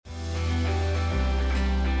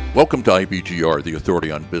Welcome to IBGR, the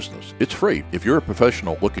authority on business. It's free. If you're a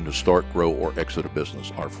professional looking to start, grow, or exit a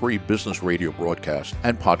business, our free business radio broadcast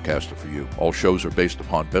and podcast are for you. All shows are based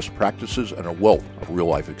upon best practices and a wealth of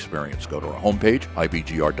real-life experience. Go to our homepage,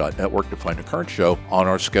 ibgr.network, to find a current show on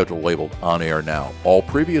our schedule labeled On Air Now. All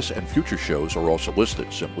previous and future shows are also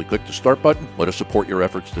listed. Simply click the Start button. Let us support your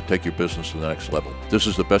efforts to take your business to the next level. This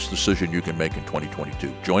is the best decision you can make in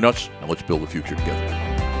 2022. Join us, and let's build the future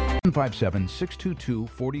together.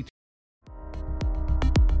 757-622-42.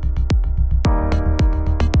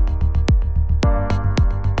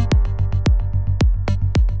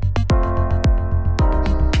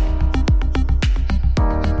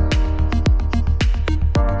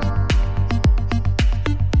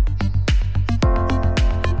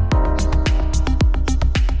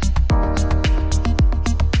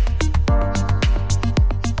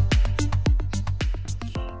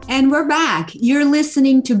 And we're back. You're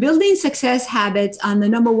listening to Building Success Habits on the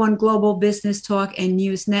 #1 global business talk and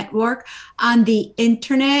news network on the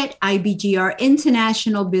internet, IBGR,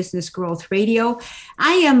 International Business Growth Radio.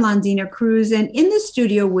 I am Londina, Cruz, and in the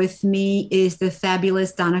studio with me is the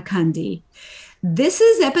fabulous Donna Kunde. This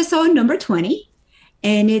is episode number 20,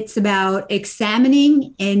 and it's about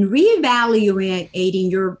examining and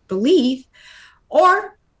reevaluating your belief,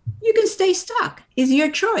 or you can stay stuck. It's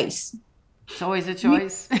your choice. It's always a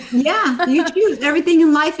choice. Yeah, you choose. Everything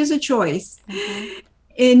in life is a choice.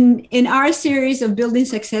 Mm-hmm. In our series of Building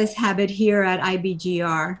Success Habit here at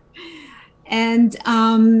IBGR, and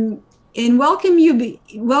in welcoming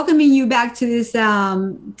you back to this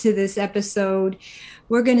episode,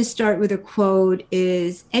 we're going to start with a quote: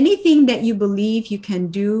 "Is anything that you believe you can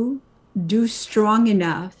do strong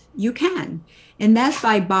enough, you can," and that's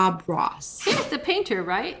by Bob Ross. He's the painter,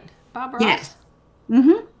 right? Bob Ross. Yes.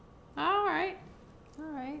 Mm-hmm. All right.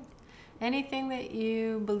 Anything that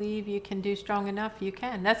you believe you can do strong enough, you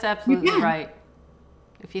can. That's absolutely right.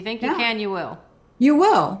 If you think you can, you will. You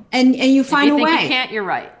will. And you find a way. If you think you can't, you're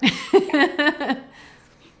right.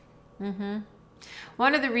 Mm-hmm.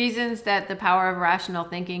 One of the reasons that the power of rational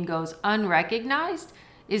thinking goes unrecognized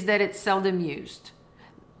is that it's seldom used.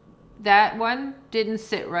 That one didn't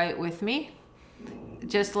sit right with me.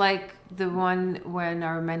 Just like the one when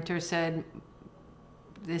our mentor said,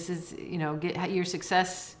 this is, your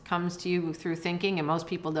success comes to you through thinking, and most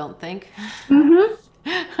people don't think. Mm-hmm.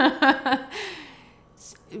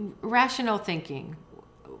 Rational thinking.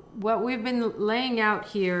 What we've been laying out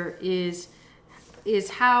here is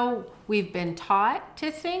how we've been taught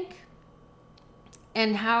to think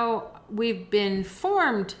and how we've been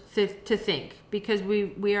formed to think, because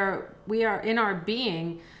we are in our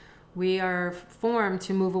being. We are formed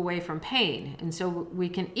to move away from pain. And so we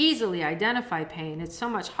can easily identify pain. It's so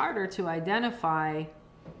much harder to identify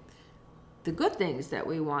the good things that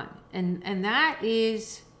we want. And that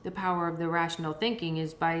is the power of the rational thinking,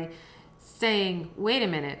 is by saying, wait a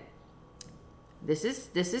minute, this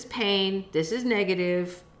is pain, this is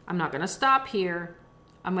negative. I'm not going to stop here.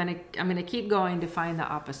 I'm going to keep going to find the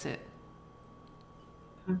opposite.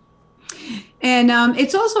 And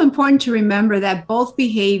it's also important to remember that both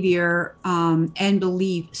behavior and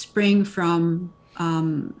belief spring from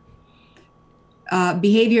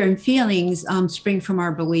behavior and feelings spring from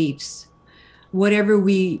our beliefs. Whatever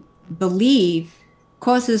we believe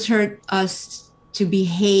causes us to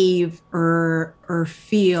behave or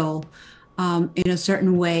feel in a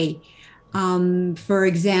certain way. For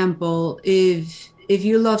example, if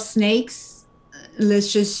you love snakes,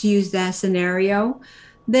 let's just use that scenario,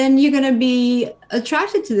 then you're going to be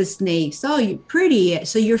attracted to the snakes. Oh, you're pretty.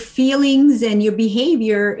 So your feelings and your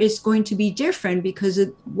behavior is going to be different because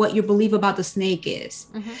of what you believe about the snake is.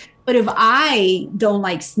 Mm-hmm. But if I don't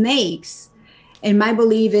like snakes and my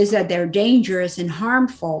belief is that they're dangerous and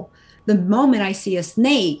harmful, the moment I see a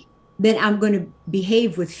snake, then I'm going to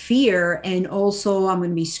behave with fear, and also I'm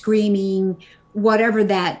going to be screaming, whatever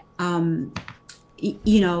that,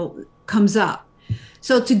 comes up.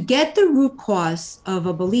 So to get the root cause of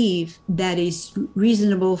a belief that is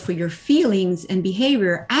reasonable for your feelings and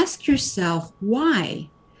behavior, ask yourself why.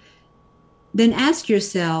 Then ask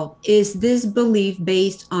yourself, is this belief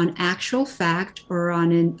based on actual fact or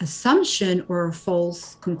on an assumption or a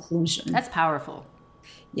false conclusion? That's powerful.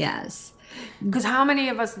 Yes. Because how many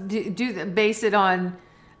of us do base it on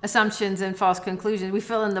assumptions and false conclusions? We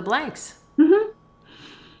fill in the blanks. Mm-hmm.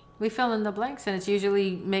 We fill in the blanks, and it's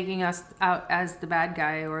usually making us out as the bad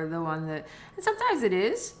guy or the one that, and sometimes it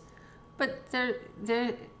is, but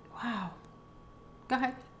wow. Go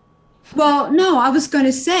ahead. Well, no, I was going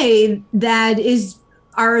to say that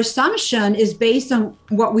our assumption is based on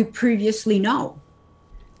what we previously know.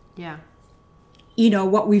 Yeah.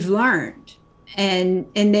 What we've learned. and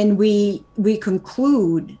then we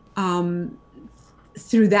conclude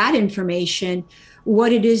through that information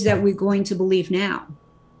what it is that we're going to believe now.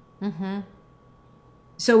 Mm-hmm.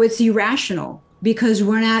 So it's irrational because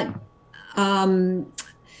we're not,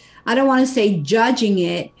 I don't want to say judging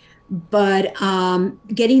it, but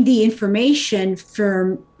getting the information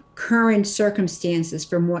from current circumstances,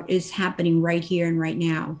 from what is happening right here and right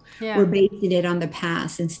now. Yeah. We're basing it on the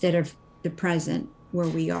past instead of the present where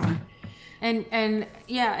we are. And I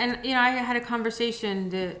had a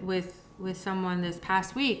conversation with someone this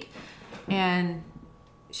past week, and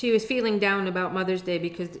she was feeling down about Mother's Day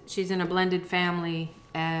because she's in a blended family,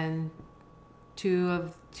 and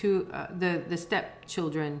the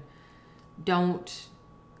stepchildren don't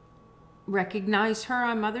recognize her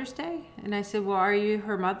on Mother's Day. And I said, well, are you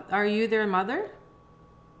her mother? Are you their mother?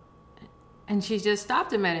 And she just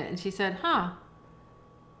stopped a minute and she said, well,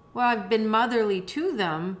 I've been motherly to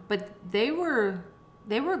them, but they were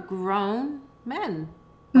grown men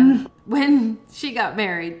when she got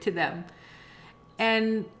married to them.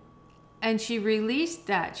 And she released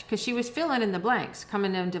that because she was filling in the blanks,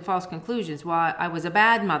 coming into false conclusions. Well, I was a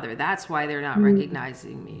bad mother. That's why they're not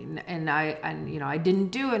recognizing me. And I didn't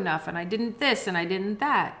do enough, and I didn't this, and I didn't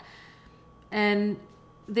that. And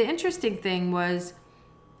the interesting thing was,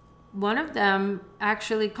 one of them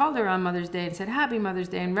actually called her on Mother's Day and said, Happy Mother's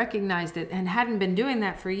Day, and recognized it, and hadn't been doing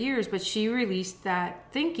that for years, but she released that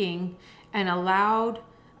thinking and allowed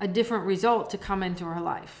a different result to come into her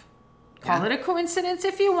life. Call it a coincidence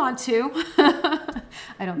if you want to.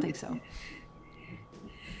 I don't think so.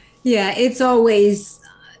 Yeah, it's always,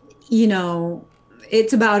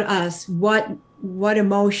 it's about us. What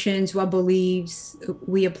emotions, what beliefs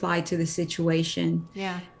we apply to the situation.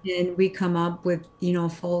 Yeah. And we come up with,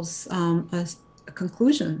 false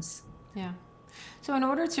conclusions. Yeah. So in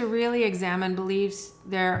order to really examine beliefs,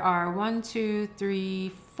 there are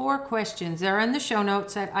 4 questions. They're in the show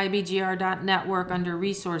notes at IBGR.network under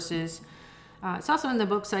resources. It's also in the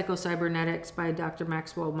book Psycho-Cybernetics by Dr.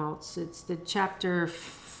 Maxwell Maltz. It's the chapter,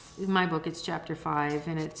 in my book, it's chapter 5,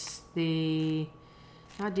 and it's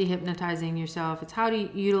not dehypnotizing yourself. It's how to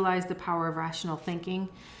utilize the power of rational thinking.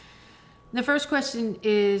 The first question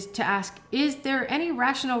is to ask, is there any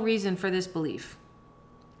rational reason for this belief?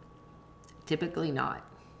 Typically not.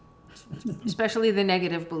 Especially the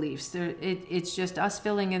negative beliefs. It's just us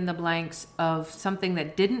filling in the blanks of something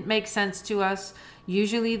that didn't make sense to us.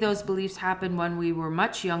 Usually those beliefs happen when we were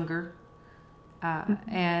much younger.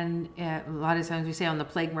 And a lot of times we say on the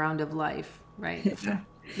playground of life, right? Yeah.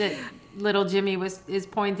 That little Jimmy is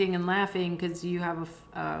pointing and laughing because you have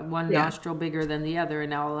one nostril bigger than the other. And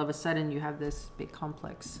now all of a sudden you have this big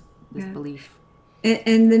complex, this belief.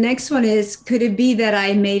 And the next one is, could it be that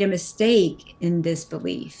I made a mistake in this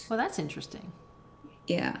belief? Well, that's interesting.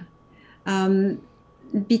 Yeah.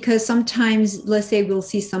 Because sometimes, let's say we'll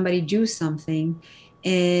see somebody do something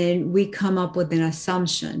and we come up with an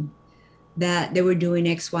assumption that they were doing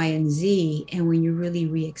X, Y, and Z. And when you really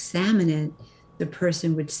re-examine it, the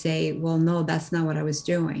person would say, well, no, that's not what I was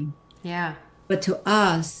doing. Yeah. But to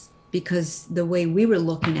us, because the way we were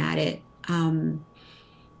looking at it,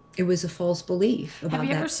 it was a false belief about that. Have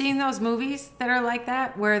you ever seen those movies that are like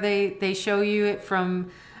that, where they show you it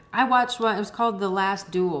from? I watched one. It was called The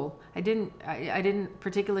Last Duel. I didn't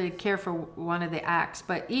particularly care for one of the acts,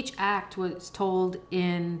 but each act was told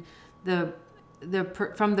in from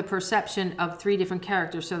the perception of 3 different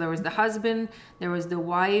characters. So there was the husband, there was the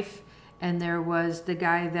wife, and there was the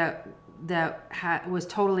guy that was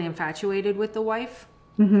totally infatuated with the wife.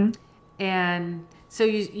 Mm-hmm. And so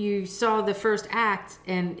you saw the first act,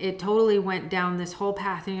 and it totally went down this whole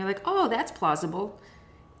path, and you're like, oh, that's plausible.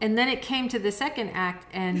 And then it came to the second act,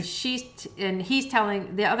 and he's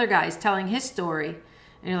telling, the other guy's telling his story,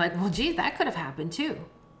 and you're like, well, geez, that could have happened too.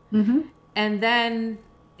 Mm-hmm. And then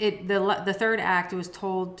the third act was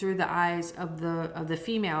told through the eyes of the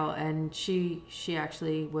female, and she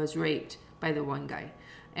actually was raped by the one guy.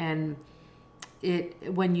 And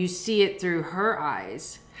when you see it through her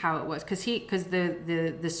eyes, how it was, because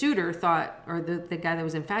the suitor thought, or the guy that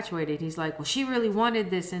was infatuated, he's like, well, she really wanted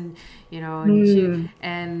this, and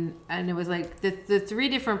and it was like the 3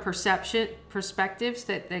 different perspectives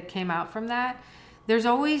that came out from that. There's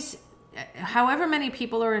always, however many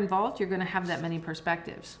people are involved, you're going to have that many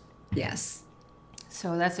perspectives. Yes.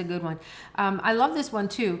 So that's a good one. I love this one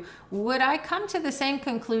too. Would I come to the same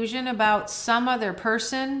conclusion about some other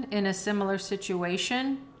person in a similar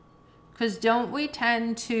situation? Because don't we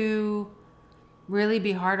tend to really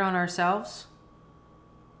be hard on ourselves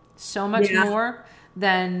so much more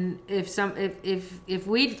than if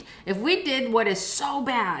we did what is so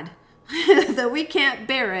bad that we can't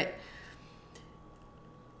bear it?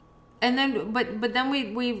 and then, but then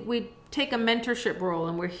we take a mentorship role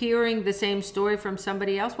and we're hearing the same story from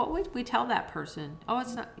somebody else. What would we tell that person? Oh,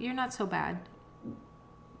 you're not so bad.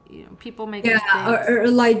 You know, people make mistakes. Or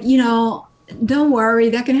like, don't worry,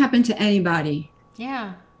 that can happen to anybody.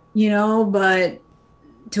 Yeah. But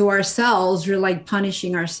to ourselves, we're like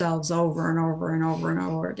punishing ourselves over and over and over and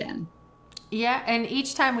over again. Yeah, and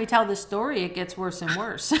each time we tell the story, it gets worse and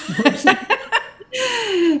worse.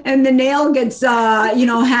 And the nail gets,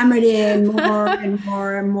 hammered in more and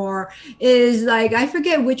more and more. Is like, I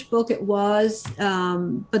forget which book it was,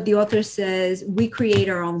 but the author says we create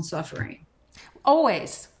our own suffering.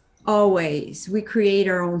 Always. We create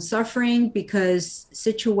our own suffering because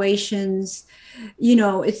situations,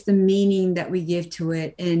 it's the meaning that we give to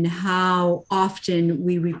it and how often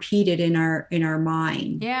we repeat it in our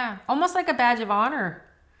mind. Yeah, almost like a badge of honor.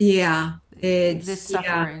 Yeah, it's this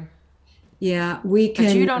suffering. Yeah, we can.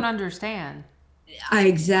 But you don't understand.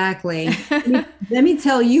 Exactly. Let me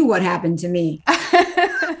tell you what happened to me.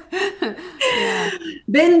 Yeah.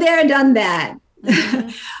 Been there, done that. Mm-hmm.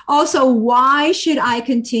 Also, why should I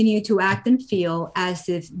continue to act and feel as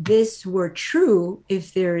if this were true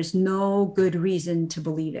if there is no good reason to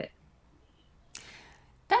believe it?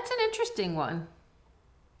 That's an interesting one.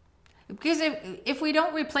 Because if we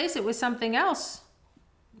don't replace it with something else,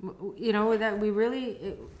 that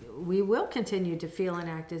we will continue to feel and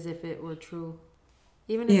act as if it were true,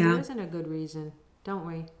 even if there isn't a good reason, don't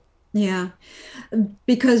we? Yeah,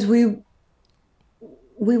 because we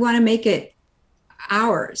want to make it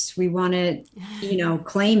ours. We want to,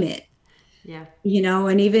 claim it. Yeah.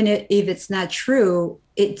 And even if it's not true,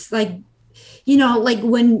 it's like, like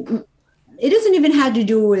when it doesn't even have to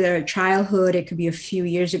do with our childhood. It could be a few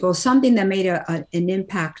years ago, something that made an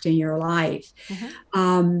impact in your life.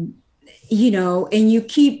 Mm-hmm. And you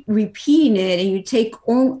keep repeating it and you take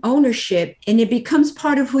ownership and it becomes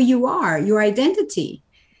part of who you are, your identity.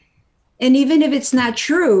 And even if it's not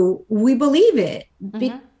true, we believe it.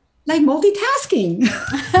 Mm-hmm. Like multitasking.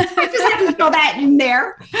 I just have to throw that in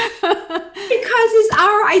there because it's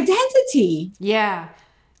our identity. Yeah.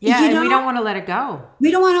 Yeah. And we don't want to let it go.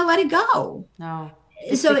 We don't want to let it go. No.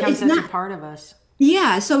 So becomes it's such not a part of us.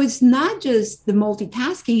 Yeah. So it's not just the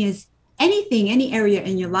multitasking, is anything, any area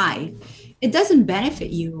in your life. It doesn't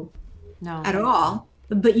benefit you at all,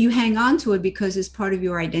 but you hang on to it because it's part of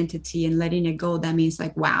your identity, and letting it go, that means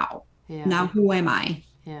like, wow, now who am I?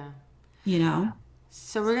 Yeah.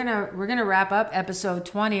 So we're gonna wrap up episode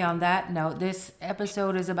 20 on that note. This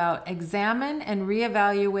episode is about examine and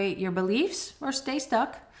reevaluate your beliefs or stay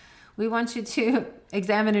stuck. We want you to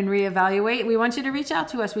examine and reevaluate. We want you to reach out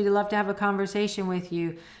to us. We'd love to have a conversation with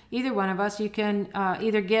you. Either one of us. You can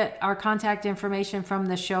either get our contact information from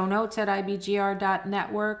the show notes at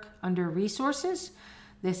IBGR.network under resources.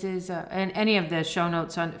 This is, and any of the show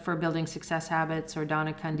notes for Building Success Habits or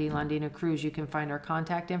Donna, Kunde, Londina, Cruz, you can find our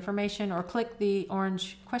contact information or click the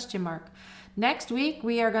orange question mark. Next week,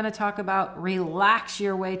 we are going to talk about relax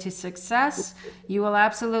your way to success. You will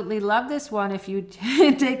absolutely love this one if you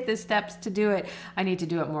take the steps to do it. I need to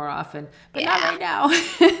do it more often, but not right now.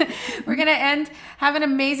 We're going to end. Have an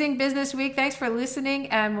amazing business week. Thanks for listening,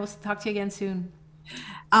 and we'll talk to you again soon.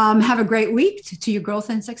 Have a great week to your growth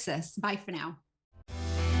and success. Bye for now.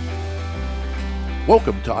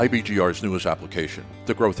 Welcome to IBGR's newest application,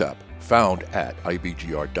 the Growth app, found at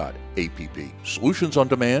ibgr.app. Solutions on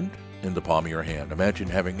demand, in the palm of your hand. Imagine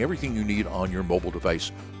having everything you need on your mobile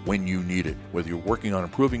device when you need it. Whether you're working on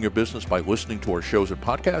improving your business by listening to our shows and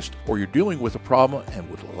podcasts, or you're dealing with a problem and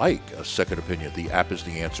would like a second opinion, the app is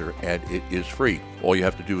the answer, and it is free. All you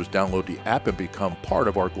have to do is download the app and become part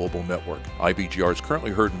of our global network. IBGR is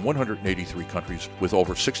currently heard in 183 countries with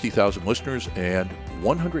over 60,000 listeners and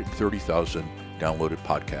 130,000 downloaded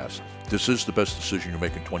podcasts. This is the best decision you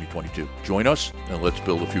make in 2022. Join us and let's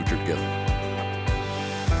build a future together.